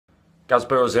Guys,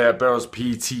 Burrows here,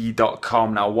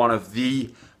 burrowspt.com. Now, one of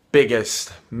the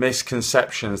biggest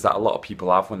misconceptions that a lot of people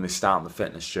have when they start on the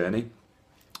fitness journey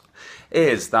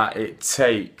is that it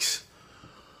takes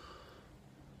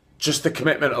just the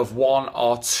commitment of 1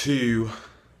 or 2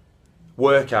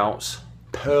 workouts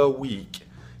per week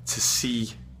to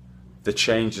see the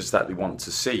changes that they want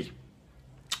to see.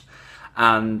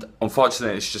 And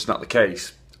unfortunately, it's just not the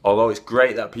case. Although it's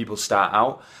great that people start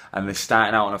out and they're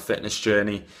starting out on a fitness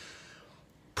journey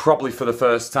probably for the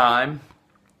first time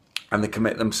and they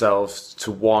commit themselves to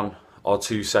 1 or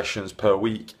 2 sessions per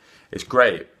week, it's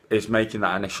great. It's making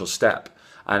that initial step,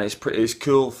 and it's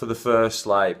cool for the first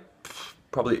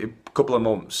probably a couple of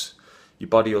months. Your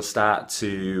body will start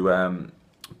to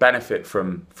benefit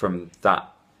from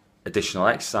that additional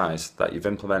exercise that you've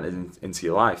implemented into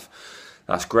your life.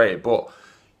 That's great, but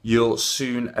you'll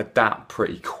soon adapt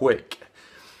pretty quick.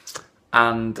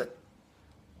 And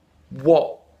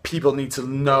what people need to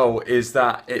know is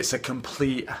that it's a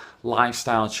complete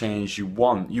lifestyle change you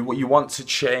want. You want to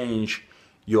change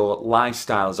your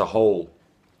lifestyle as a whole.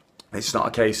 It's not a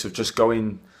case of just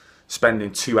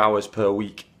spending 2 hours per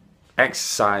week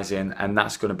exercising and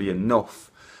that's going to be enough.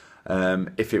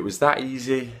 If it was that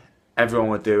easy, everyone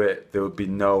would do it. There would be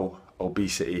no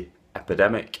obesity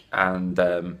epidemic, and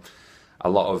a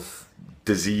lot of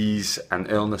disease and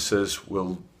illnesses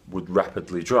would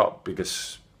rapidly drop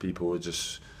because people would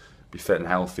just be fit and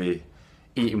healthy,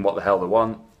 eating what the hell they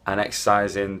want and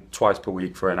exercising twice per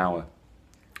week for an hour.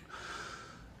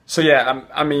 So yeah,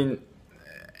 I mean,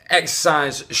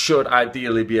 exercise should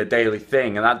ideally be a daily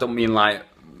thing, and that don't mean like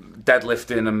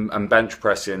deadlifting and bench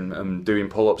pressing and doing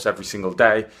pull-ups every single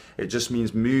day. It just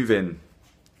means moving.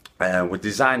 We're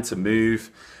designed to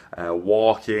move,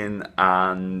 walking,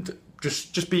 and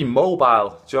just being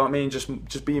mobile. Do you know what I mean?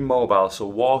 Just being mobile. So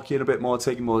walking a bit more,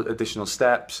 taking more additional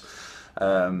steps,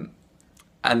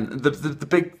 and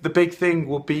the big thing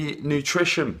will be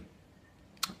nutrition.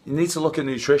 You need to look at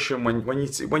nutrition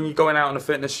when you're going out on a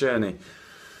fitness journey.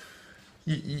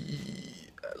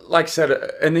 Like I said,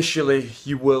 initially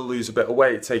you will lose a bit of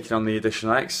weight taking on the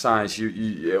additional exercise.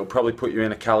 It'll probably put you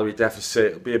in a calorie deficit.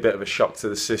 It'll be a bit of a shock to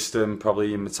the system. Probably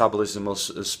your metabolism will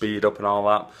speed up and all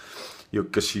that.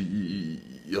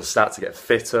 You'll start to get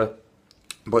fitter,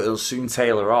 but it'll soon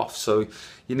tailor off. So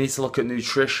you need to look at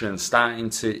nutrition, starting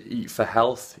to eat for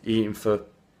health, eating for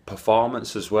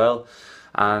performance as well,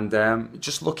 and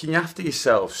just looking after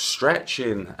yourself,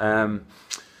 stretching,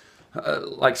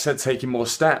 like I said, taking more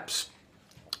steps.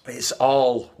 It's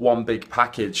all one big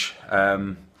package.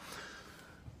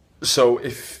 So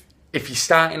if you're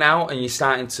starting out and you're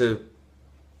starting to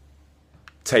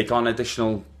take on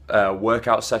additional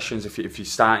workout sessions, if you're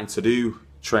starting to do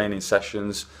training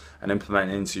sessions and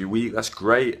implement it into your week, that's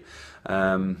great.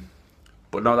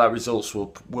 But know that results will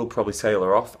probably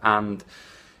tailor off, and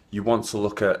you want to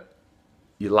look at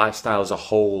your lifestyle as a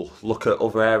whole. Look at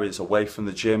other areas away from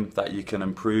the gym that you can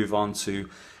improve on to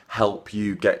help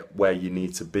you get where you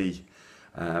need to be,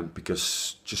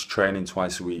 because just training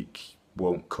twice a week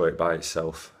won't cut it by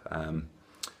itself.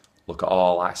 Look at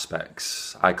all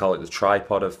aspects. I call it the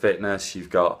tripod of fitness. You've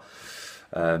got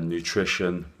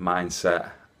nutrition,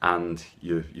 mindset, and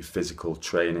your physical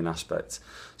training aspect.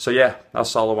 So yeah,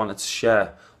 that's all I wanted to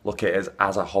share. Look at it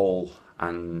as a whole,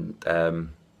 and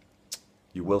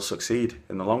you will succeed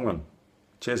in the long run.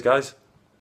 Cheers, guys.